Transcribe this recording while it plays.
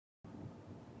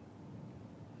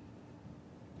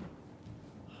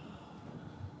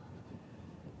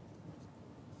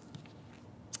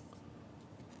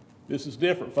This is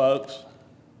different, folks.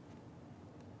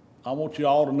 I want you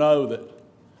all to know that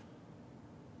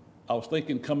I was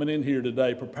thinking coming in here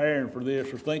today, preparing for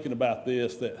this or thinking about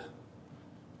this, that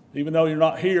even though you're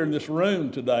not here in this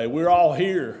room today, we're all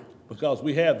here because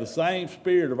we have the same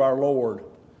Spirit of our Lord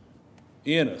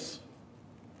in us.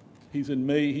 He's in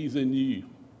me, He's in you.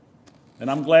 And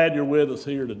I'm glad you're with us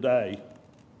here today.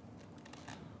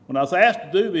 When I was asked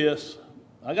to do this,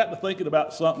 I got to thinking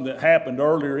about something that happened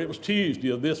earlier. It was Tuesday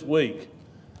of this week.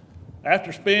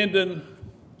 After spending,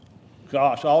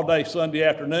 all day Sunday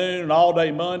afternoon and all day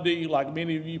Monday, like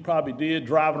many of you probably did,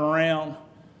 driving around,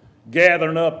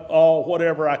 gathering up all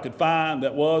whatever I could find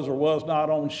that was or was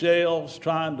not on shelves,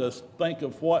 trying to think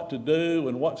of what to do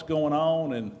and what's going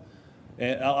on.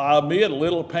 And I admit a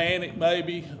little panic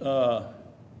maybe. I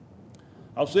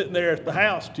was sitting there at the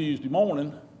house Tuesday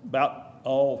morning, about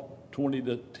 20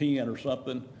 to 10 or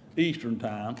something Eastern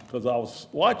time, because I was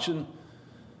watching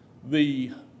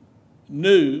the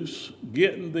news,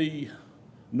 getting the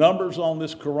numbers on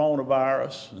this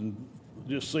coronavirus, and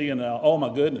just seeing, oh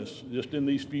my goodness, just in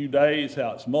these few days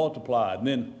how it's multiplied. And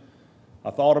then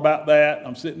I thought about that.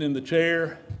 I'm sitting in the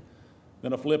chair,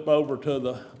 then I flip over to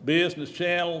the business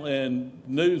channel, and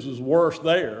news is worse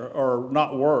there, or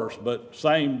not worse, but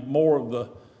more of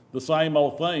the same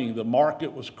old thing. The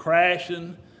market was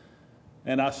crashing,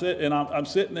 and I'm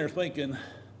sitting there thinking,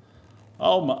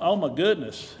 oh my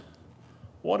goodness,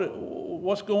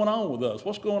 what's going on with us?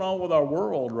 What's going on with our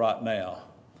world right now?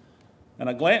 And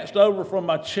I glanced over from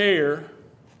my chair,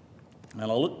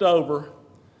 and I looked over,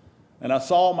 and I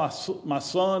saw my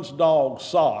son's dog,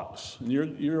 Socks, and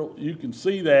you can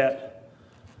see that.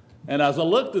 And as I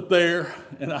looked at there,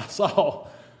 and I saw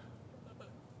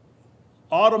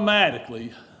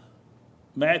automatically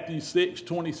Matthew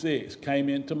 6:26 came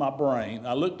into my brain.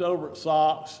 I looked over at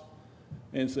Socks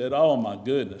and said, oh my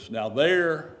goodness, now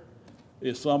there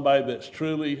is somebody that's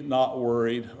truly not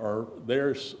worried, or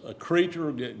there's a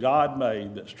creature that God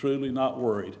made that's truly not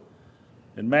worried.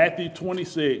 In Matthew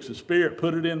 26, the Spirit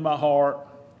put it in my heart,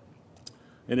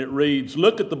 and it reads,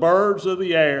 look at the birds of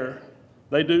the air.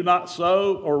 They do not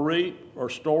sow or reap or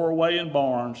store away in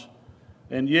barns,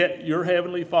 and yet your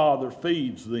heavenly Father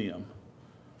feeds them.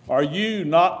 Are you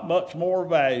not much more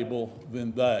valuable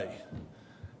than they?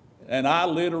 And I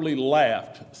literally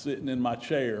laughed sitting in my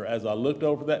chair as I looked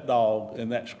over that dog,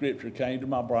 and that scripture came to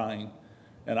my brain,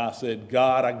 and I said,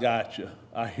 God, I got you.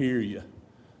 I hear you.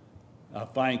 I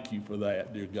thank you for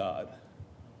that, dear God.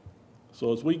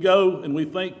 So as we go and we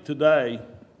think today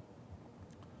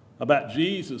about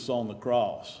Jesus on the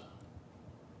cross,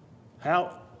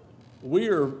 how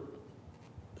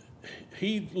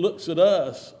He looks at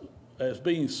us as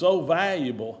being so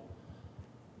valuable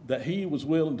that He was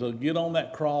willing to get on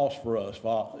that cross for us,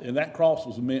 and that cross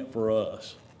was meant for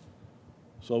us.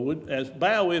 So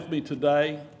bow with me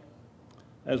today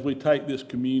as we take this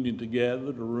communion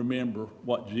together to remember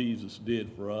what Jesus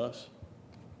did for us.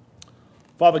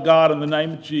 Father God, in the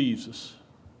name of Jesus,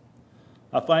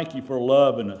 I thank you for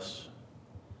loving us.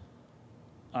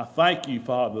 I thank you,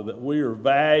 Father, that we are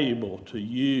valuable to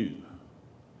you,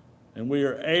 and we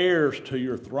are heirs to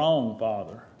your throne,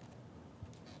 Father,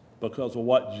 because of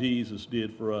what Jesus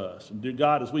did for us. And dear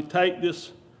God, as we take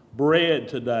this bread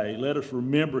today, let us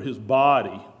remember his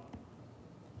body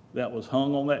that was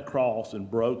hung on that cross and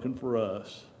broken for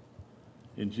us.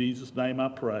 In Jesus' name I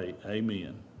pray,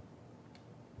 amen.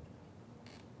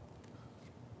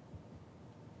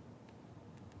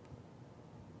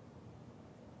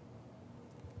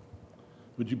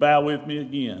 Would you bow with me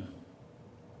again?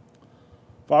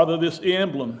 Father, this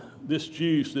emblem, this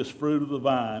juice, this fruit of the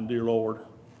vine, dear Lord,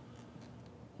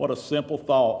 what a simple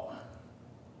thought,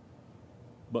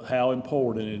 but how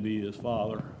important it is,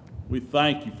 Father. We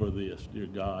thank you for this, dear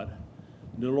God.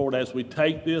 Dear Lord, as we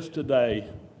take this today,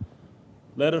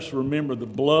 let us remember the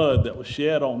blood that was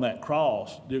shed on that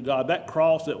cross. Dear God, that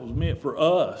cross that was meant for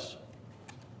us,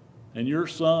 and your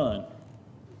Son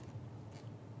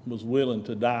was willing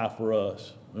to die for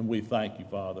us, and we thank you,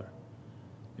 Father.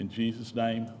 In Jesus'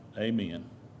 name, amen.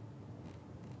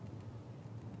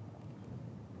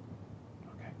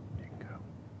 Okay, you can go.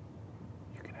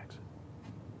 You can exit.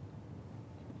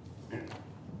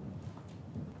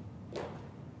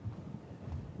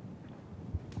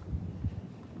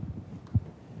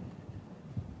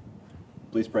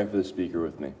 Please pray for the speaker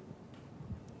with me.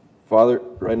 Father,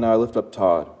 right now I lift up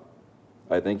Todd.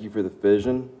 I thank you for the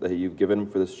vision that you've given him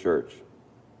for this church.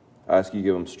 I ask you to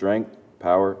give him strength,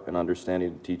 power, and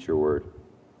understanding to teach your word.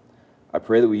 I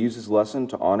pray that we use this lesson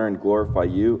to honor and glorify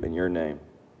you and your name.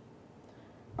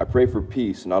 I pray for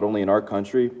peace, not only in our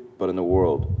country, but in the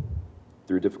world.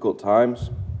 Through difficult times,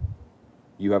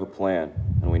 You have a plan,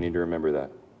 and we need to remember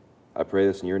that. I pray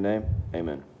this in your name.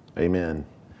 Amen. Amen.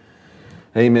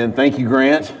 Amen. Thank you,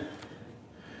 Grant.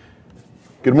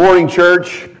 Good morning,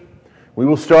 church. We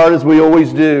will start as we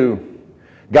always do.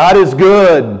 God is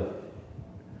good,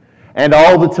 and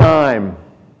all the time.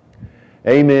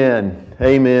 Amen.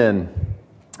 Amen.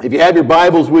 If you have your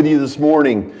Bibles with you this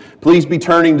morning, please be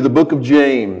turning to the book of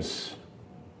James.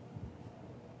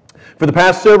 For the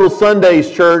past several Sundays,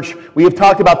 church, we have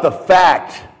talked about the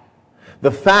fact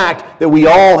that we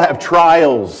all have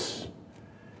trials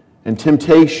and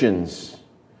temptations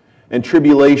and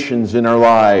tribulations in our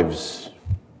lives.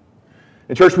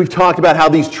 And church, we've talked about how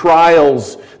these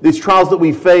trials that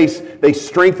we face, they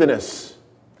strengthen us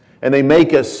and they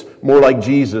make us more like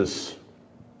Jesus.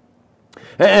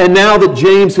 And now that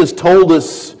James has told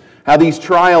us how these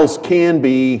trials can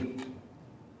be,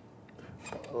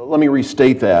 let me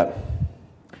restate that.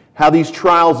 How these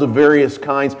trials of various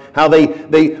kinds, how they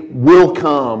will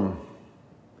come,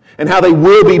 and how they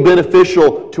will be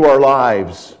beneficial to our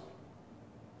lives.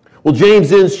 Well,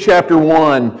 James ends chapter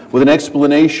 1 with an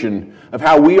explanation of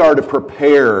how we are to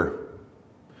prepare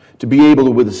to be able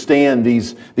to withstand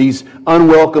these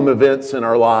unwelcome events in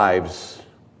our lives.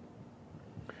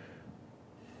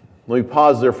 Let me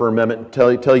pause there for a moment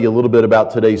and tell you a little bit about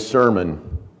today's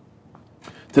sermon.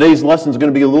 Today's lesson is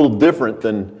going to be a little different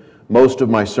than most of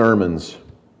my sermons.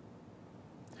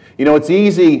 You know, it's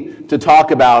easy to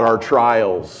talk about our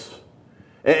trials,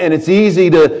 and it's easy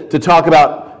to talk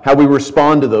about how we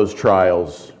respond to those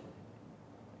trials.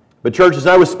 But church, as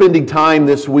I was spending time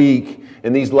this week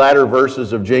in these latter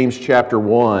verses of James chapter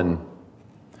 1,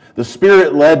 the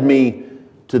Spirit led me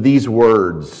to these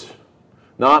words.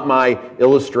 Not my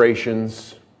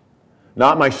illustrations,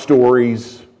 not my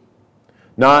stories,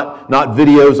 not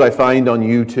videos I find on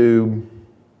YouTube.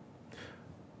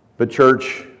 But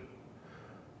church,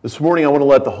 this morning I want to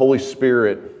let the Holy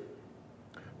Spirit,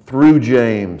 through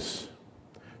James,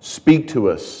 speak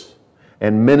to us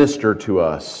and minister to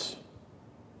us.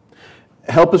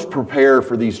 Help us prepare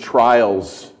for these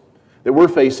trials that we're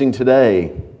facing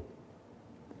today.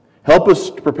 Help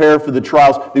us to prepare for the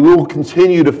trials that we will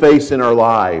continue to face in our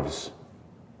lives.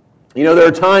 You know, there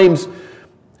are times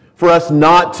for us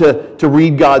not to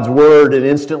read God's Word and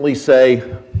instantly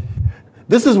say,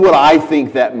 this is what I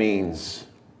think that means.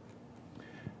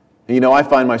 And you know, I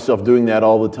find myself doing that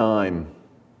all the time.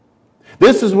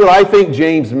 This is what I think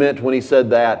James meant when he said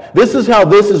that. This is how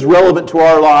this is relevant to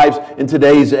our lives in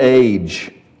today's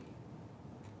age.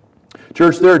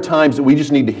 Church, there are times that we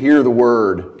just need to hear the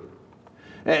Word.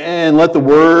 And let the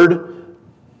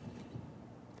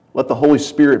Holy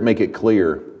Spirit make it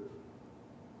clear.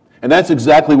 And that's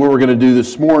exactly what we're going to do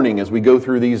this morning as we go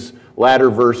through these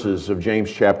latter verses of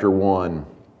James chapter 1.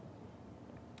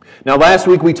 Now, last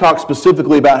week we talked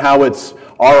specifically about how it's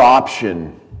our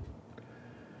option.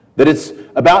 That it's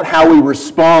about how we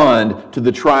respond to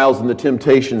the trials and the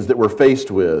temptations that we're faced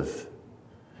with.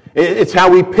 It's how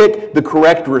we pick the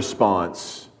correct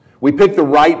response. We pick the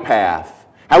right path.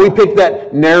 How we pick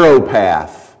that narrow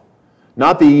path,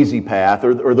 not the easy path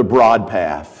or the broad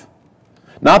path,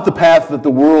 not the path that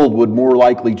the world would more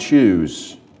likely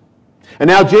choose. And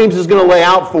now James is going to lay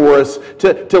out for us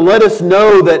to let us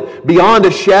know that beyond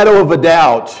a shadow of a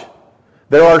doubt,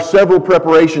 there are several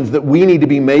preparations that we need to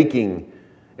be making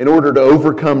in order to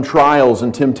overcome trials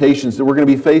and temptations that we're going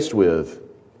to be faced with.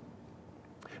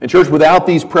 And church, without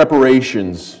these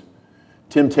preparations,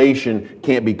 temptation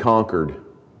can't be conquered.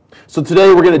 So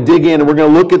today we're going to dig in and we're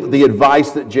going to look at the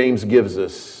advice that James gives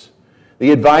us.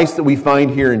 The advice that we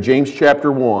find here in James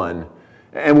chapter 1.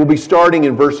 And we'll be starting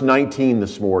in verse 19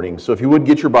 this morning. So if you would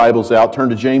get your Bibles out, turn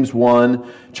to James 1,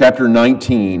 chapter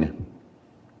 19.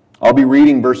 I'll be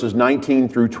reading verses 19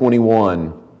 through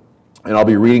 21. And I'll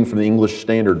be reading from the English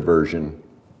Standard Version.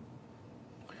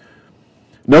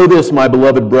 Know this, my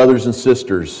beloved brothers and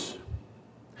sisters.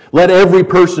 Let every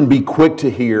person be quick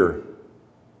to hear.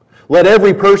 Let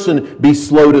every person be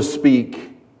slow to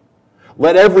speak.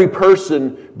 Let every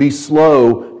person be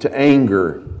slow to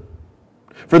anger.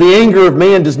 For the anger of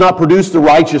man does not produce the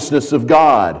righteousness of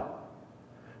God.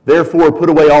 Therefore put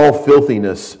away all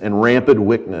filthiness and rampant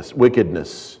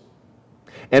wickedness,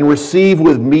 and receive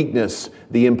with meekness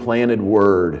the implanted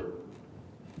word.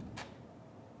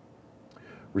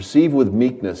 Receive with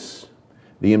meekness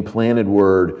the implanted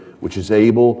word, which is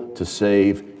able to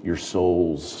save your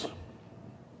souls.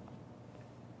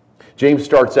 James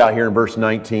starts out here in verse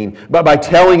 19 by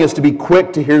telling us to be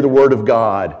quick to hear the word of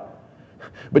God.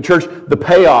 But church, the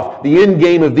payoff, the end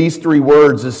game of these three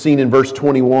words is seen in verse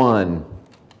 21.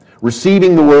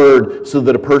 Receiving the word so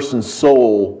that a person's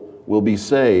soul will be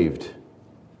saved.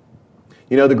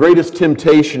 You know, the greatest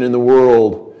temptation in the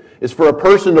world is for a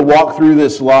person to walk through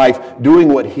this life doing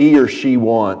what he or she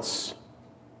wants,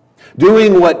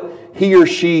 doing what he or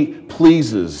she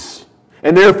pleases,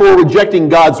 and therefore rejecting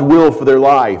God's will for their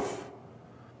life.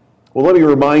 Well, let me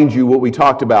remind you what we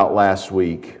talked about last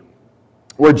week,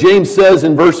 where James says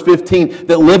in verse 15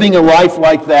 that living a life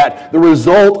like that, the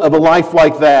result of a life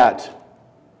like that,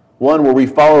 one where we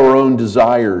follow our own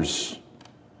desires,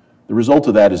 the result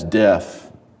of that is death.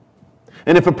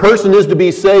 And if a person is to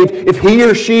be saved, if he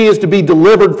or she is to be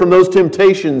delivered from those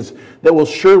temptations that will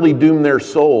surely doom their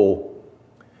soul,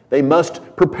 they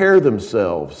must prepare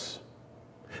themselves.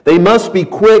 They must be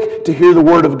quick to hear the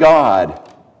Word of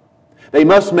God. They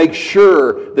must make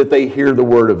sure that they hear the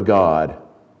Word of God.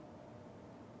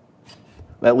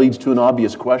 That leads to an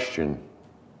obvious question.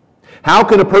 How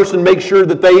can a person make sure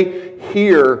that they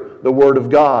hear the Word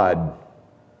of God?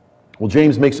 Well,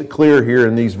 James makes it clear here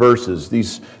in these verses,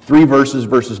 these 3 verses,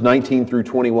 verses 19 through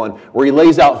 21, where he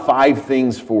lays out 5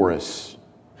 things for us.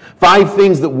 5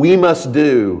 things that we must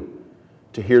do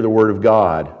to hear the Word of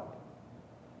God.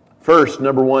 First,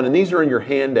 number 1, and these are in your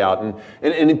handout,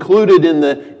 and included in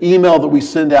the email that we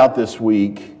send out this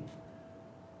week,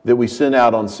 that we sent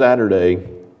out on Saturday,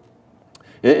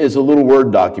 is a little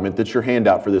Word document that's your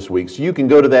handout for this week. So you can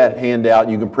go to that handout,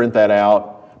 you can print that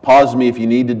out. Pause me if you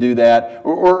need to do that,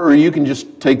 or you can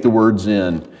just take the words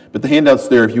in. But the handout's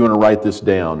there if you want to write this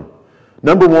down.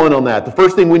 Number 1 on that, the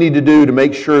first thing we need to do to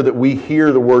make sure that we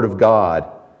hear the Word of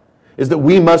God is that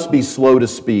we must be slow to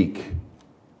speak.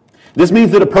 This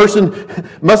means that a person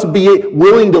must be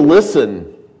willing to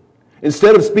listen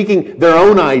instead of speaking their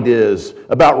own ideas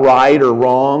about right or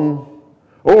wrong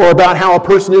or about how a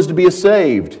person is to be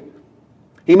saved.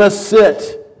 He must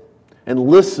sit and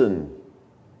listen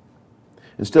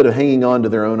instead of hanging on to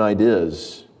their own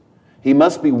ideas. He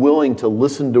must be willing to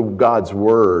listen to God's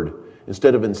Word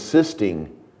instead of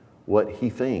insisting what he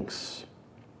thinks.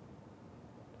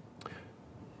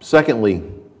 Secondly,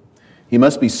 he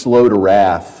must be slow to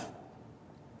wrath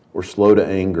or slow to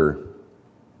anger.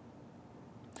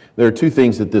 There are 2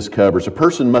 things that this covers. A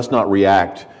person must not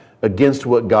react against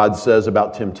what God says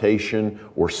about temptation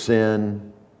or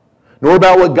sin, nor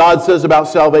about what God says about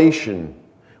salvation.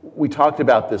 We talked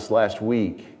about this last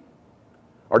week.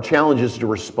 Our challenge is to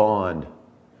respond,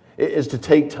 is to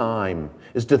take time,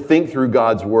 is to think through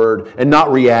God's Word and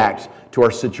not react to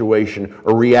our situation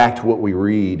or react to what we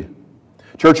read.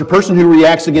 Church, a person who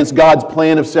reacts against God's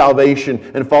plan of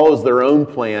salvation and follows their own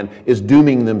plan is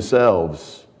dooming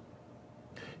themselves.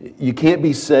 You can't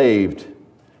be saved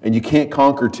and you can't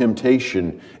conquer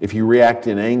temptation if you react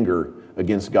in anger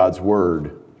against God's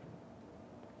Word.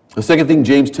 The second thing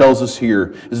James tells us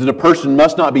here is that a person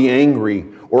must not be angry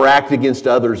or act against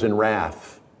others in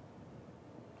wrath.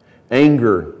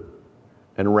 Anger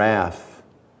and wrath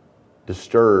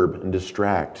disturb and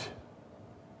distract.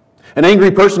 An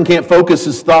angry person can't focus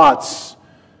his thoughts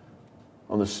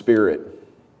on the Spirit.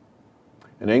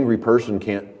 An angry person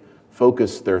can't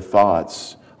focus their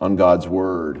thoughts on God's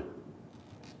Word.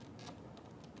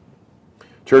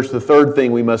 Church, the third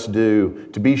thing we must do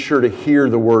to be sure to hear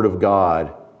the Word of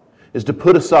God is to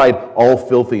put aside all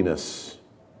filthiness.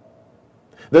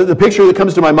 The picture that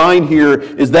comes to my mind here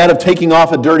is that of taking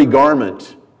off a dirty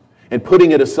garment and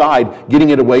putting it aside,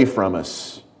 getting it away from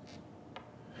us.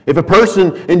 If a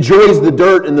person enjoys the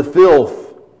dirt and the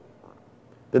filth,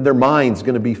 then their mind's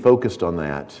going to be focused on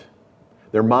that.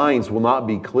 Their minds will not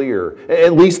be clear,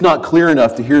 at least not clear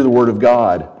enough to hear the Word of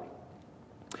God.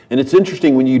 And it's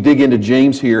interesting when you dig into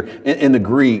James here in the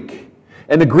Greek.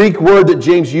 And the Greek word that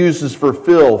James uses for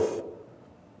filth,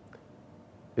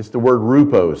 it's the word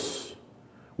rupos,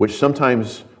 which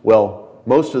sometimes, well,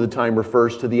 most of the time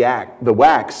refers to the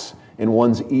wax in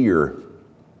one's ear.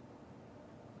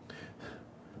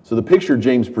 So the picture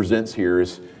James presents here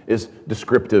is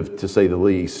descriptive, to say the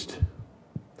least.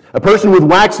 A person with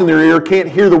wax in their ear can't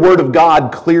hear the Word of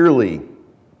God clearly.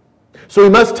 So he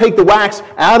must take the wax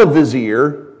out of his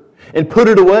ear and put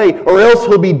it away, or else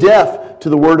he'll be deaf to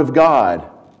the Word of God.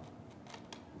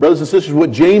 Brothers and sisters,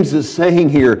 what James is saying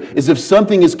here is if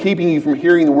something is keeping you from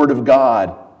hearing the Word of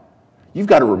God, you've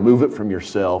got to remove it from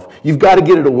yourself. You've got to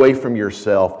get it away from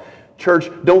yourself. Church,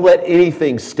 don't let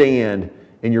anything stand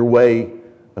in your way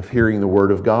of hearing the Word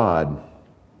of God.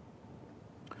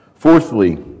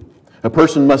 Fourthly, a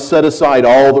person must set aside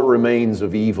all that remains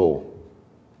of evil.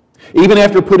 Even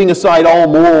after putting aside all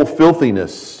moral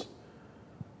filthiness,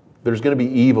 there's going to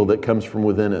be evil that comes from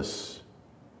within us.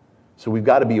 So we've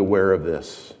got to be aware of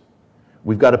this.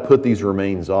 We've got to put these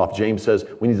remains off. James says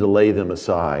we need to lay them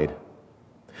aside.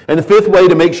 And the fifth way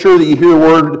to make sure that you hear the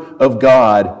Word of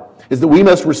God is that we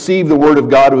must receive the Word of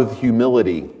God with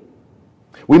humility.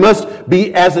 We must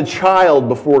be as a child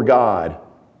before God.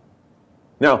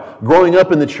 Now, growing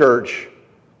up in the church,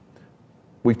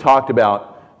 we've talked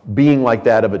about being like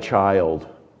that of a child.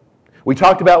 We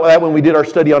talked about that when we did our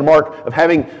study on Mark, of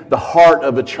having the heart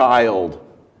of a child.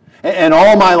 And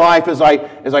all my life, as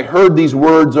I heard these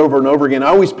words over and over again, I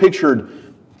always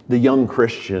pictured the young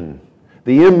Christian,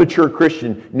 the immature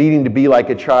Christian, needing to be like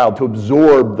a child, to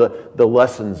absorb the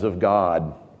lessons of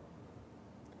God.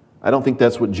 I don't think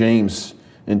that's what James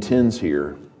intends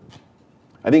here.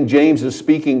 I think James is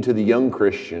speaking to the young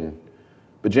Christian,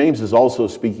 but James is also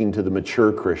speaking to the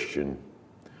mature Christian,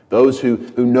 those who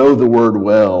know the Word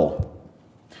well,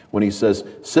 when he says,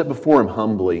 sit before Him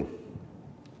humbly,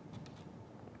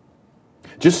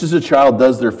 just as a child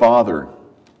does their father.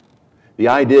 The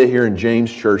idea here in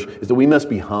James Church is that we must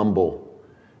be humble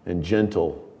and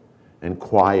gentle and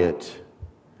quiet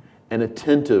and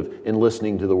attentive in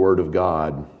listening to the Word of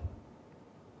God.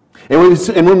 And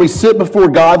when we sit before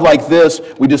God like this,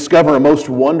 we discover a most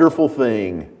wonderful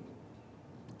thing.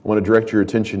 I want to direct your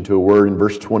attention to a word in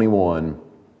verse 21,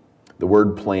 the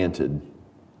word planted.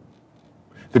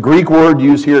 The Greek word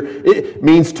used here, it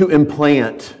means to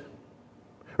implant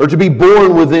or to be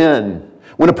born within.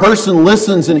 When a person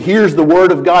listens and hears the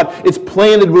Word of God, it's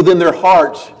planted within their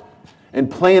heart and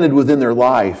planted within their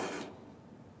life.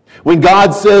 When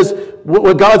God says,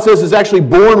 what God says is actually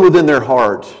born within their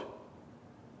heart.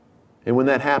 And when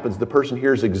that happens, the person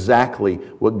hears exactly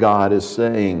what God is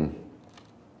saying.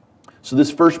 So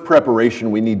this first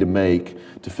preparation we need to make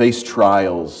to face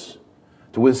trials,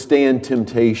 to withstand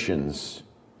temptations,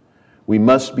 we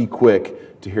must be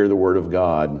quick to hear the Word of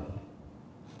God.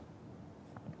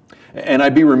 And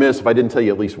I'd be remiss if I didn't tell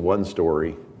you at least one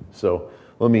story. So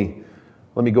let me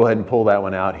go ahead and pull that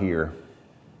one out here.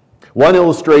 One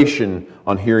illustration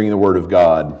on hearing the Word of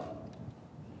God.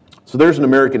 So there's an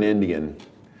American Indian,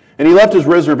 and he left his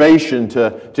reservation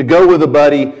to go with a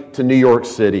buddy to New York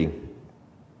City.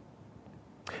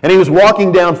 And he was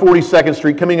walking down 42nd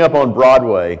Street, coming up on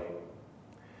Broadway,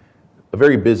 a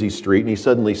very busy street, and he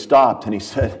suddenly stopped and he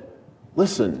said,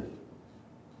 "Listen,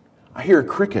 I hear a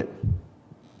cricket."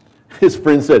 His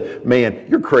friend said, "Man,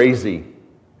 you're crazy.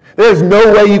 There's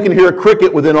no way you can hear a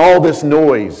cricket within all this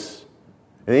noise."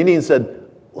 And the Indian said,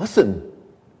 "Listen,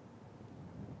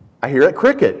 I hear a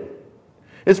cricket."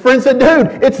 His friend said,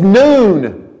 "Dude, it's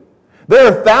noon. There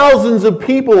are thousands of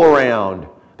people around.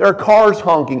 There are cars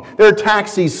honking. There are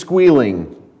taxis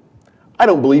squealing. I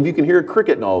don't believe you can hear a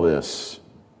cricket in all this."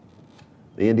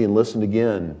 The Indian listened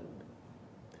again.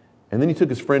 And then he took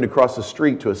his friend across the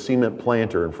street to a cement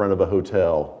planter in front of a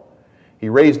hotel. He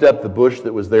raised up the bush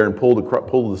that was there and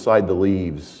pulled aside the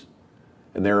leaves.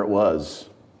 And there it was,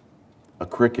 a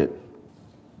cricket.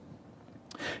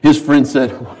 His friend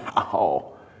said,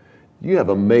 "Wow, you have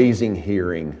amazing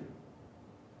hearing."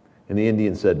 And the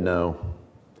Indian said, "No,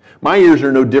 my ears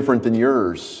are no different than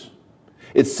yours.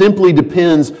 It simply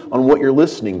depends on what you're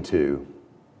listening to.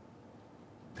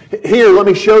 Here, let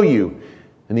me show you."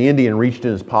 And the Indian reached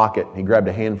in his pocket and he grabbed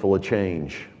a handful of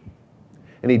change.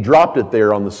 And he dropped it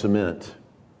there on the cement.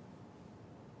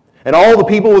 And all the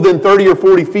people within 30 or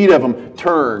 40 feet of him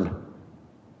turned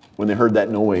when they heard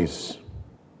that noise.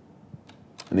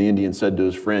 And the Indian said to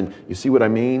his friend, "You see what I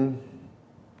mean?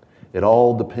 It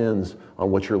all depends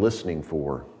on what you're listening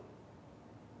for."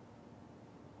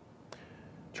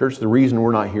 Church, the reason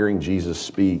we're not hearing Jesus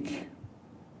speak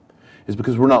is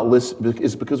because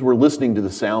we're listening to the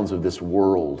sounds of this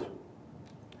world.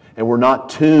 And we're not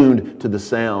tuned to the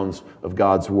sounds of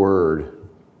God's Word.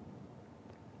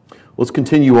 Let's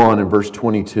continue on in verse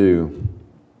 22.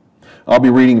 I'll be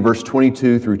reading verse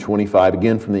 22 through 25,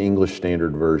 again from the English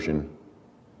Standard Version.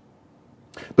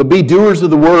 "But be doers of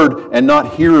the word and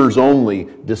not hearers only,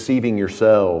 deceiving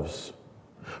yourselves.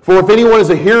 For if anyone is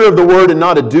a hearer of the word and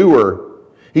not a doer,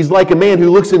 he's like a man who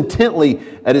looks intently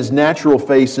at his natural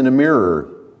face in a mirror.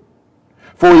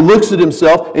 For he looks at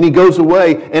himself and he goes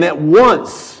away, and at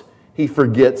once he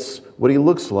forgets what he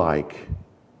looks like.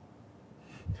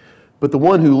 But the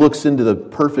one who looks into the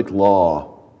perfect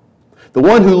law, the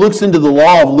one who looks into the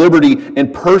law of liberty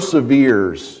and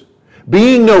perseveres,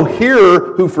 being no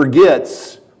hearer who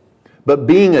forgets, but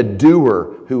being a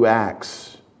doer who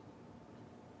acts,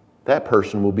 that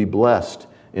person will be blessed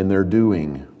in their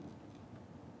doing."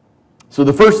 So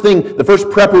the first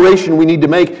preparation we need to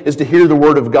make is to hear the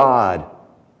Word of God.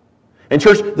 And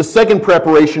church, the second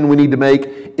preparation we need to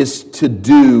make is to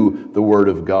do the Word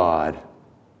of God.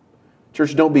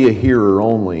 Church, don't be a hearer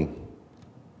only.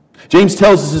 James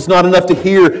tells us it's not enough to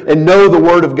hear and know the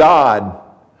Word of God.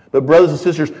 But brothers and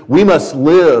sisters, we must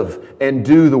live and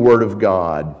do the Word of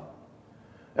God.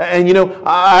 And you know,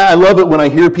 I love it when I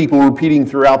hear people repeating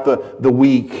throughout the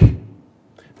week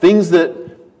things that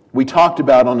we talked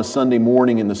about on a Sunday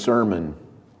morning in the sermon,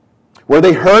 where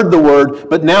they heard the word,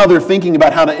 but now they're thinking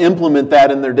about how to implement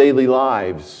that in their daily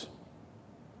lives.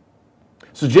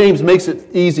 So James makes it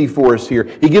easy for us here.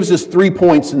 He gives us 3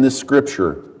 points in this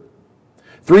scripture.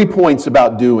 3 points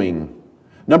about doing.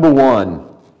 Number one,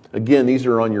 again, these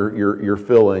are on your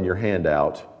fill-in, your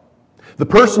handout. The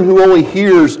person who only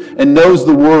hears and knows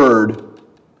the word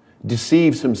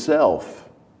deceives himself.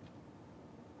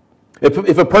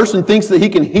 If a person thinks that he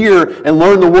can hear and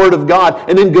learn the word of God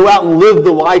and then go out and live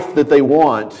the life that they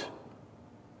want,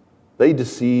 they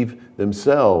deceive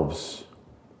themselves.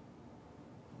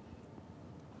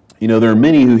 You know, there are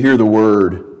many who hear the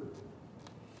word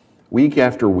week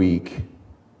after week,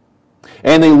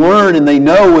 and they learn and they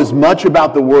know as much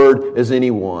about the word as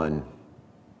anyone.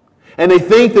 And they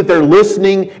think that their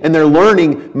listening and their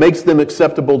learning makes them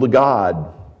acceptable to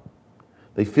God.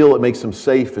 They feel it makes them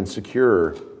safe and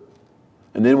secure.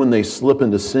 And then when they slip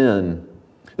into sin,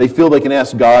 they feel they can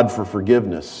ask God for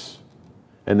forgiveness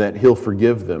and that He'll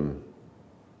forgive them.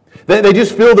 They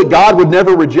just feel that God would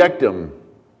never reject them.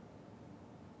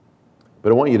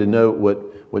 But I want you to note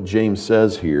what James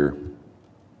says here.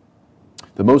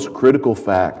 The most critical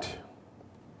fact.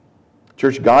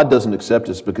 Church, God doesn't accept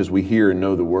us because we hear and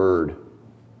know the Word.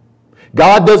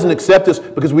 God doesn't accept us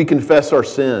because we confess our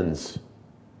sins.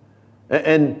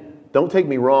 And don't take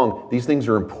me wrong, these things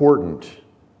are important.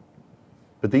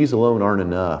 But these alone aren't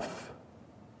enough.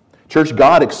 Church,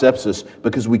 God accepts us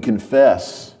because we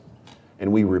confess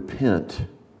and we repent.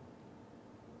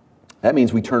 That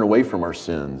means we turn away from our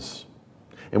sins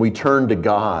and we turn to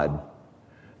God.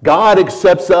 God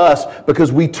accepts us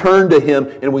because we turn to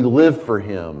Him and we live for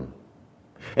Him.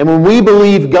 And when we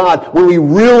believe God, when we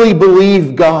really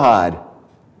believe God,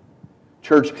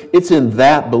 church, it's in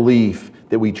that belief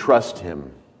that we trust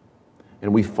Him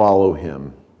and we follow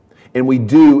Him and we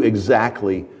do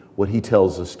exactly what He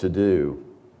tells us to do.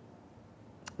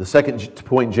 The second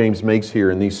point James makes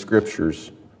here in these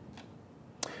scriptures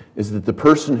is that the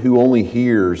person who only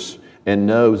hears and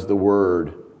knows the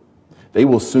Word, they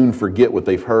will soon forget what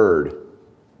they've heard.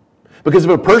 Because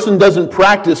if a person doesn't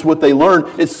practice what they learn,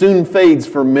 it soon fades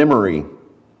from memory.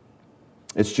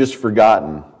 It's just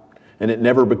forgotten, and it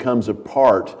never becomes a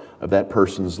part of that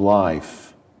person's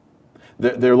life.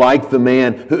 They're like the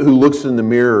man who looks in the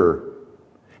mirror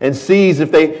and sees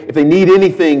if they need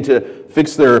anything to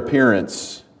fix their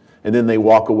appearance, and then they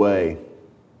walk away.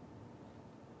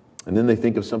 And then they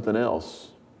think of something else,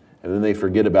 and then they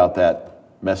forget about that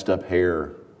messed up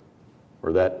hair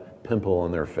or that pimple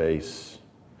on their face.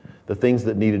 The things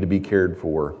that needed to be cared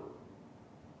for.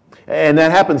 And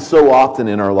that happens so often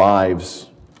in our lives,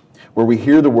 where we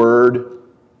hear the Word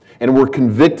and we're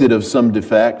convicted of some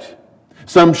defect,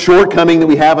 some shortcoming that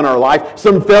we have in our life,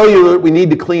 some failure that we need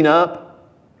to clean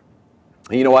up.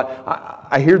 And you know what?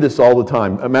 I hear this all the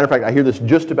time. As a matter of fact, I hear this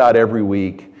just about every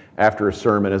week after a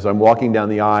sermon as I'm walking down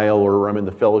the aisle or I'm in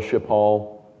the fellowship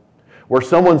hall, where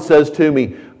someone says to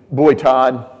me, "Boy,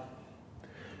 Todd,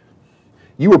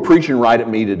 you were preaching right at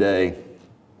me today.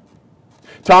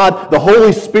 Todd, the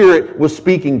Holy Spirit was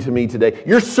speaking to me today.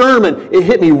 Your sermon, it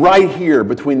hit me right here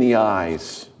between the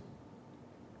eyes."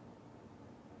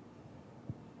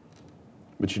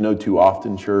 But you know, too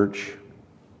often, church,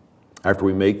 after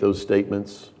we make those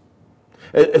statements,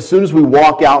 as soon as we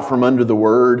walk out from under the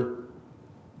Word,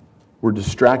 we're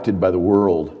distracted by the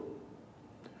world.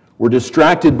 We're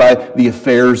distracted by the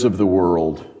affairs of the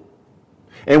world.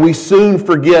 And we soon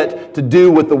forget to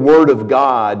do what the Word of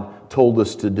God told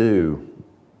us to do.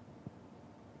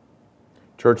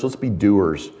 Church, let's be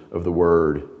doers of the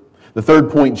Word. The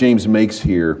third point James makes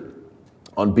here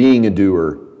on being a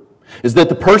doer is that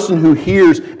the person who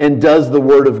hears and does the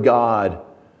Word of God,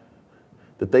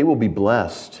 that they will be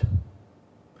blessed.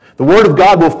 The Word of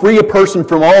God will free a person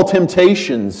from all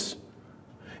temptations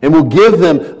and will give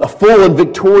them a full and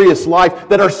victorious life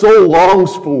that our soul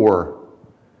longs for.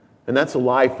 And that's a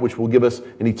life which will give us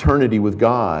an eternity with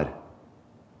God.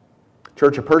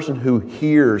 Church, a person who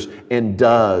hears and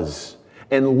does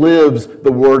and lives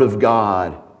the Word of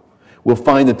God will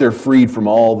find that they're freed from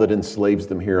all that enslaves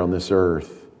them here on this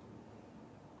earth.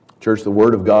 Church, the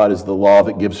Word of God is the law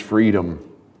that gives freedom.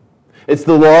 It's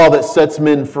the law that sets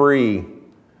men free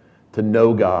to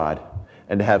know God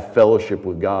and to have fellowship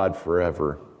with God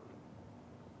forever.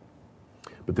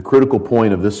 But the critical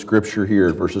point of this scripture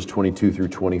here, verses 22 through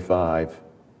 25,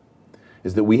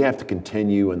 is that we have to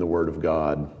continue in the Word of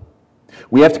God.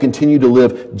 We have to continue to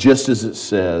live just as it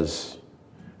says.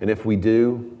 And if we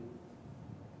do,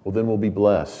 well, then we'll be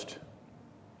blessed.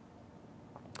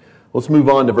 Let's move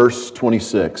on to verse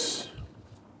 26.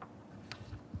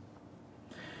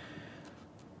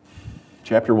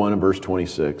 Chapter 1 and verse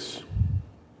 26.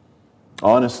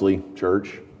 Honestly,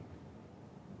 church,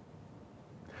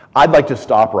 I'd like to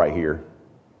stop right here.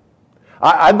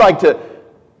 I'd like to,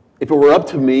 if it were up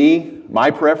to me,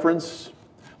 my preference,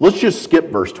 let's just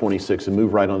skip verse 26 and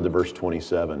move right on to verse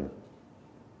 27.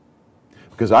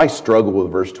 Because I struggle with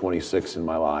verse 26 in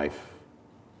my life.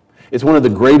 It's one of the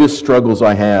greatest struggles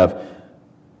I have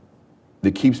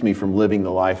that keeps me from living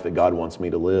the life that God wants me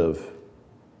to live.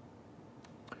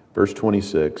 Verse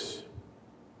 26.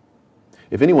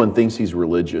 If anyone thinks he's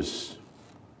religious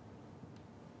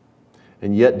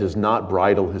and yet does not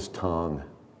bridle his tongue,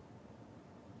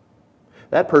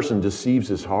 that person deceives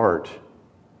his heart.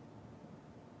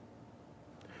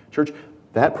 Church,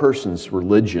 that person's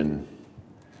religion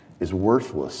is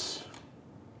worthless.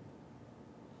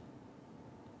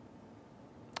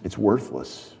 It's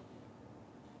worthless.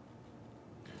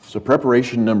 So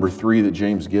preparation number 3 that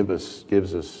James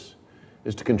gives us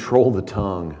is to control the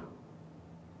tongue.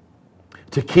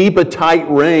 To keep a tight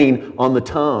rein on the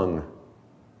tongue.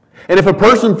 And if a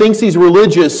person thinks he's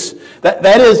religious,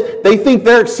 that is, they think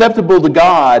they're acceptable to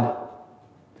God,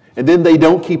 and then they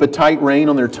don't keep a tight rein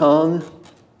on their tongue,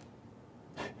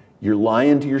 you're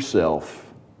lying to yourself.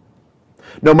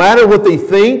 No matter what they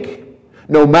think,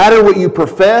 no matter what you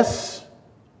profess,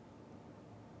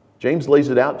 James lays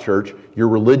it out, church, your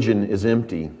religion is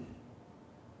empty.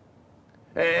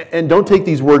 And don't take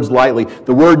these words lightly.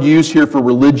 The word used here for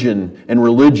religion and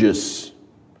religious,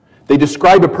 they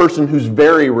describe a person who's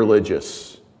very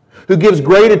religious, who gives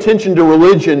great attention to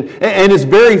religion and is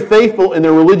very faithful in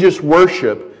their religious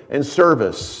worship and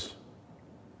service.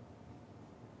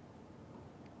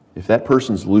 If that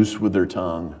person's loose with their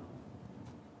tongue,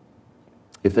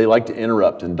 if they like to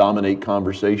interrupt and dominate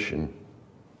conversation,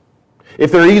 if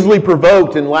they're easily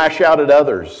provoked and lash out at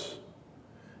others,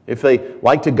 if they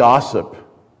like to gossip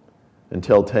and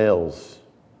tell tales,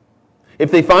 if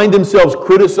they find themselves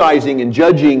criticizing and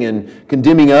judging and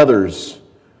condemning others,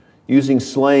 using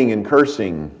slang and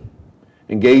cursing,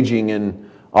 engaging in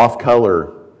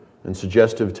off-color and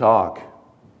suggestive talk,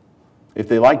 if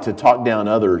they like to talk down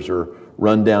others or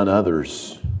run down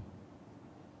others,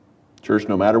 church,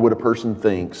 no matter what a person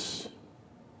thinks,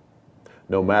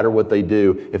 no matter what they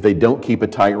do, if they don't keep a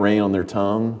tight rein on their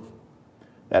tongue,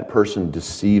 that person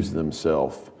deceives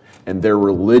themselves, and their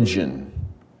religion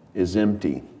is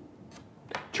empty.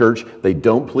 Church, they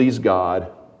don't please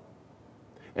God,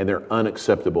 and they're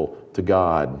unacceptable to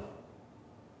God.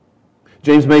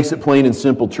 James makes it plain and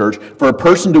simple, church. For a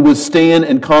person to withstand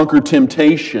and conquer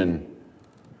temptation,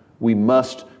 we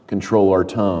must control our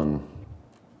tongue.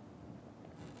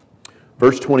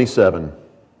 Verse 27.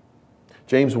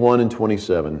 James 1 and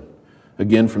 27.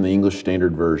 Again from the English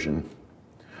Standard Version.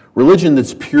 Religion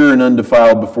that's pure and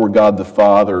undefiled before God the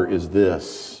Father is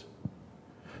this: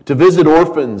 to visit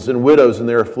orphans and widows in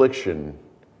their affliction,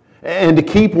 and to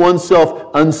keep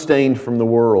oneself unstained from the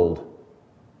world.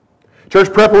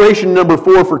 Church, preparation number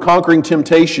 4 for conquering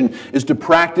temptation is to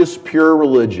practice pure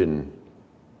religion.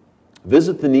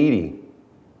 Visit the needy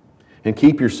and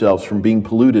keep yourselves from being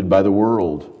polluted by the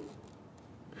world.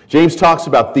 James talks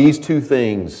about these two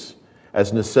things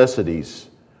as necessities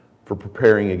for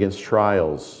preparing against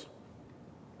trials.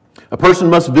 A person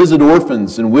must visit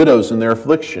orphans and widows in their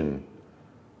affliction.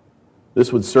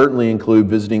 This would certainly include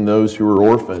visiting those who are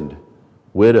orphaned,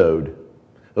 widowed,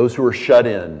 those who are shut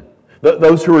in,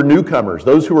 those who are newcomers,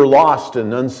 those who are lost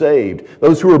and unsaved,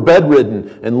 those who are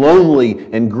bedridden and lonely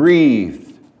and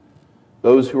grieved,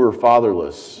 those who are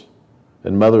fatherless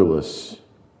and motherless.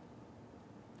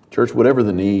 Church, whatever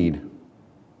the need,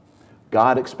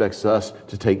 God expects us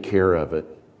to take care of it.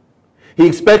 He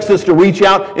expects us to reach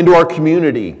out into our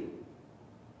community,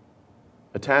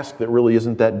 a task that really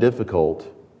isn't that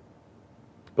difficult.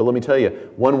 But let me tell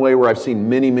you, one way where I've seen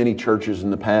many, many churches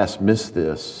in the past miss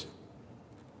this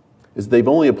is they've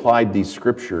only applied these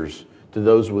scriptures to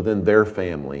those within their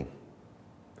family,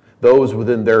 those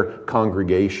within their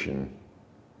congregation.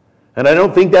 And I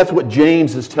don't think that's what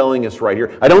James is telling us right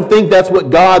here. I don't think that's what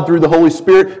God, through the Holy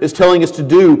Spirit, is telling us to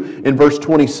do in verse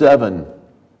 27.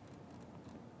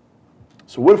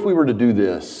 So what if we were to do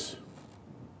this?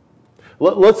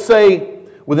 Let's say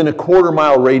within a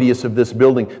quarter-mile radius of this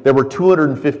building, there were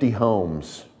 250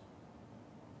 homes.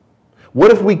 What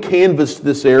if we canvassed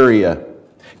this area,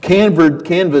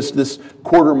 canvassed this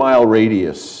quarter-mile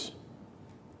radius,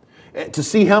 to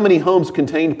see how many homes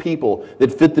contained people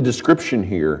that fit the description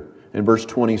here in verse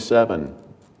 27?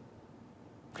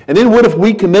 And then what if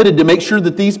we committed to make sure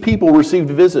that these people received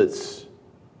visits,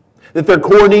 that their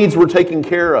core needs were taken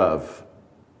care of,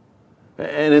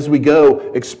 And as we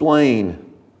go,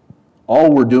 explain.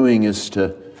 All we're doing is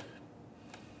to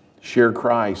share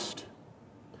Christ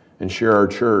and share our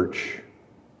church,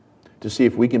 to see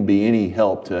if we can be any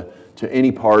help to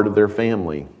any part of their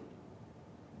family.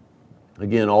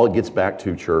 Again, all it gets back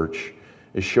to, church,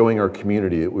 is showing our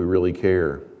community that we really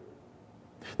care.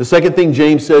 The second thing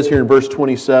James says here in verse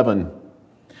 27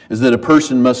 is that a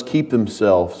person must keep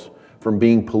themselves from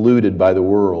being polluted by the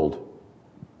world.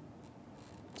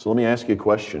 So let me ask you a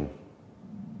question.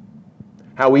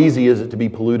 How easy is it to be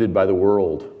polluted by the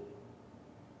world?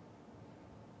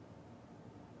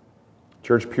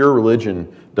 Church, pure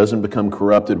religion doesn't become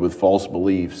corrupted with false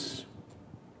beliefs.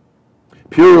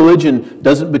 Pure religion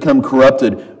doesn't become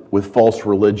corrupted with false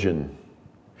religion.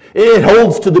 It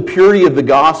holds to the purity of the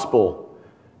gospel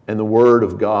and the Word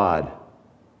of God.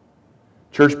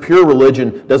 Church, pure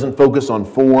religion doesn't focus on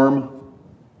form,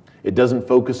 it doesn't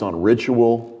focus on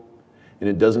ritual, and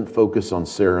it doesn't focus on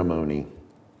ceremony.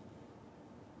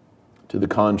 To the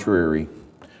contrary,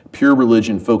 pure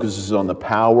religion focuses on the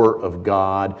power of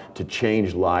God to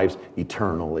change lives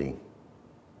eternally.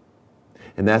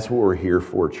 And that's what we're here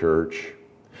for, church.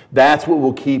 That's what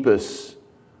will keep us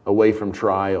away from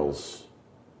trials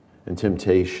and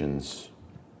temptations.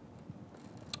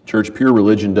 Church, pure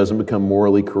religion doesn't become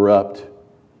morally corrupt.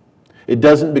 It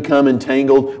doesn't become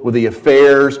entangled with the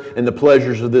affairs and the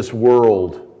pleasures of this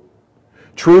world.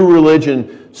 True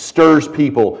religion stirs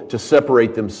people to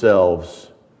separate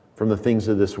themselves from the things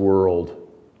of this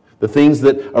world, the things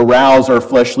that arouse our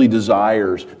fleshly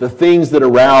desires, the things that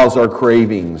arouse our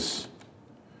cravings.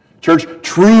 Church,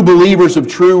 true believers of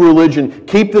true religion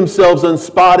keep themselves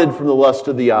unspotted from the lust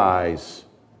of the eyes.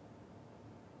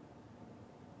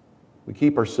 We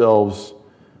keep ourselves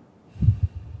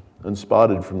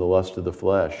unspotted from the lust of the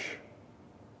flesh.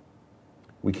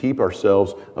 We keep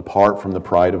ourselves apart from the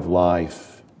pride of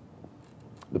life,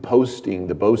 the boasting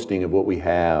of what we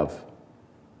have,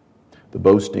 the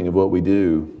boasting of what we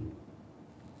do.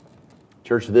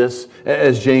 Church, this,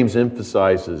 as James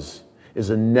emphasizes,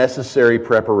 is a necessary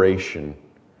preparation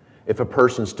if a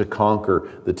person's to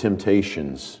conquer the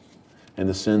temptations and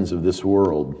the sins of this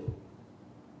world.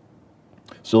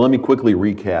 So let me quickly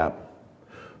recap.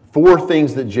 4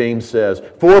 things that James says,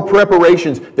 4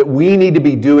 preparations that we need to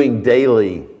be doing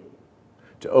daily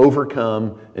to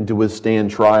overcome and to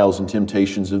withstand trials and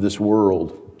temptations of this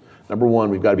world. Number 1,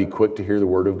 we've got to be quick to hear the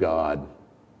Word of God.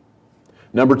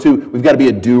 Number 2, we've got to be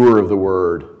a doer of the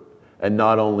Word and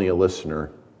not only a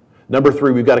listener. Number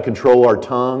 3, we've got to control our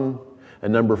tongue.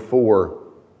 And number 4,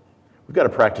 we've got to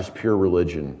practice pure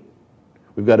religion.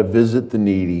 We've got to visit the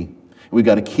needy. We've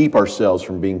got to keep ourselves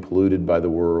from being polluted by the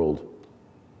world.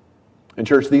 And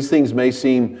church, these things may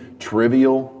seem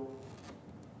trivial,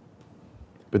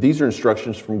 but these are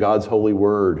instructions from God's holy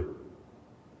word.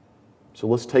 So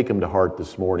let's take them to heart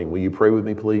this morning. Will you pray with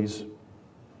me, please?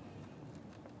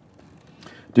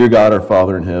 Dear God, our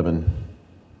Father in heaven,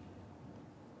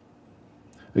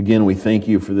 again, we thank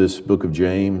you for this book of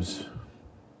James.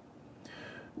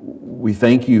 We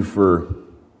thank you for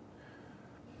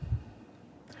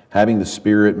having the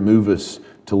Spirit move us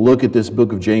to look at this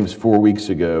book of James 4 weeks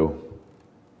ago.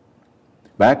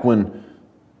 Back when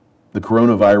the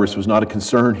coronavirus was not a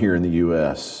concern here in the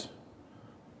U.S.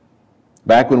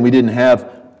 Back when we didn't have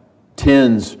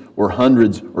tens or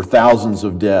hundreds or thousands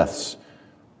of deaths.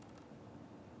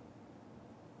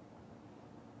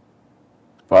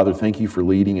 Father, thank you for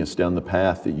leading us down the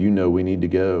path that you know we need to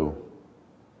go.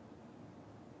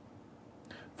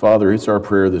 Father, it's our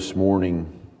prayer this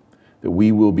morning that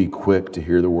we will be quick to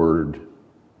hear the word.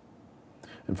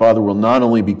 And Father, we'll not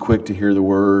only be quick to hear the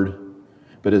word,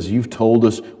 but as you've told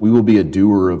us, we will be a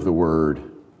doer of the word.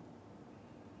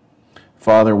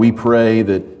 Father, we pray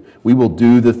that we will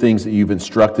do the things that you've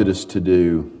instructed us to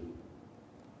do,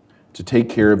 to take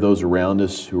care of those around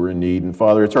us who are in need. And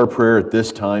Father, it's our prayer at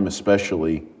this time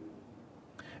especially,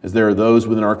 as there are those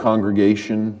within our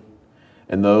congregation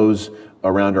and those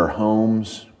around our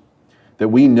homes that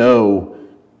we know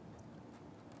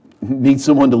need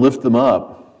someone to lift them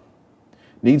up,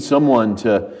 need someone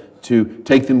to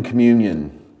take them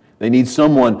communion. They need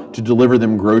someone to deliver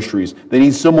them groceries. They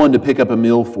need someone to pick up a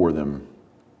meal for them.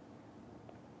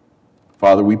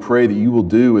 Father, we pray that you will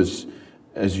do as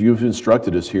you've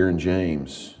instructed us here in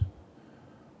James.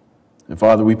 And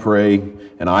Father, we pray,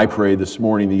 and I pray this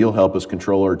morning, that you'll help us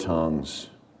control our tongues.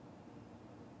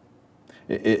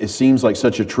 It seems like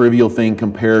such a trivial thing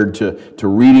compared to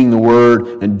reading the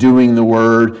Word and doing the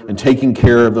Word and taking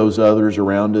care of those others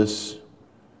around us.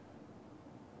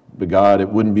 But God, it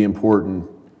wouldn't be important.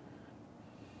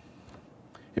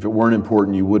 If it weren't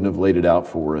important, you wouldn't have laid it out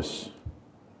for us.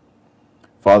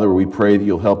 Father, we pray that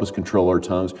you'll help us control our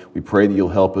tongues. We pray that you'll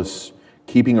help us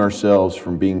keeping ourselves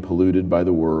from being polluted by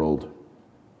the world.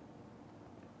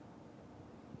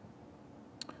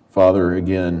 Father,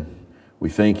 again, we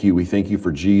thank you. We thank you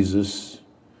for Jesus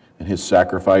and his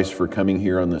sacrifice for coming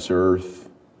here on this earth.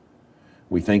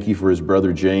 We thank you for his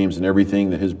brother James and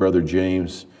everything that his brother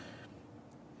James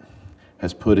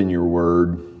has put in your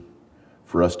word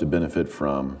for us to benefit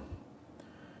from.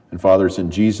 And Father, it's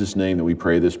in Jesus' name that we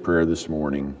pray this prayer this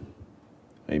morning.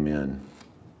 Amen.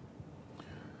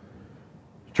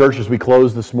 Church, as we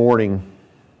close this morning,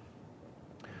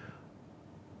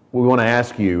 we want to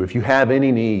ask you, if you have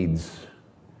any needs,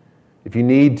 if you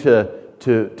need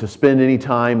to spend any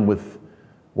time with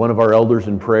one of our elders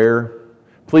in prayer,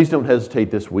 please don't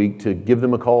hesitate this week to give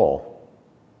them a call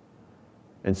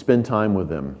and spend time with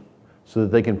them so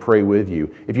that they can pray with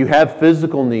you. If you have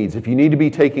physical needs, if you need to be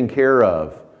taken care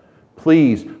of,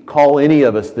 please call any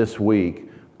of us this week.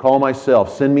 Call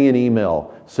myself, send me an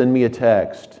email, send me a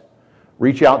text.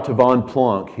 Reach out to Von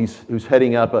Plunk, who's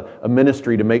heading up a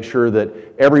ministry to make sure that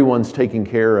everyone's taken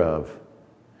care of.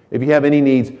 If you have any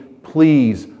needs,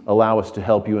 please allow us to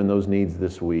help you in those needs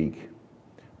this week.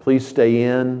 Please stay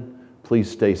in, please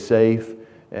stay safe,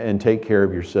 and take care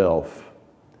of yourself.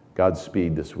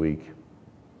 Godspeed this week.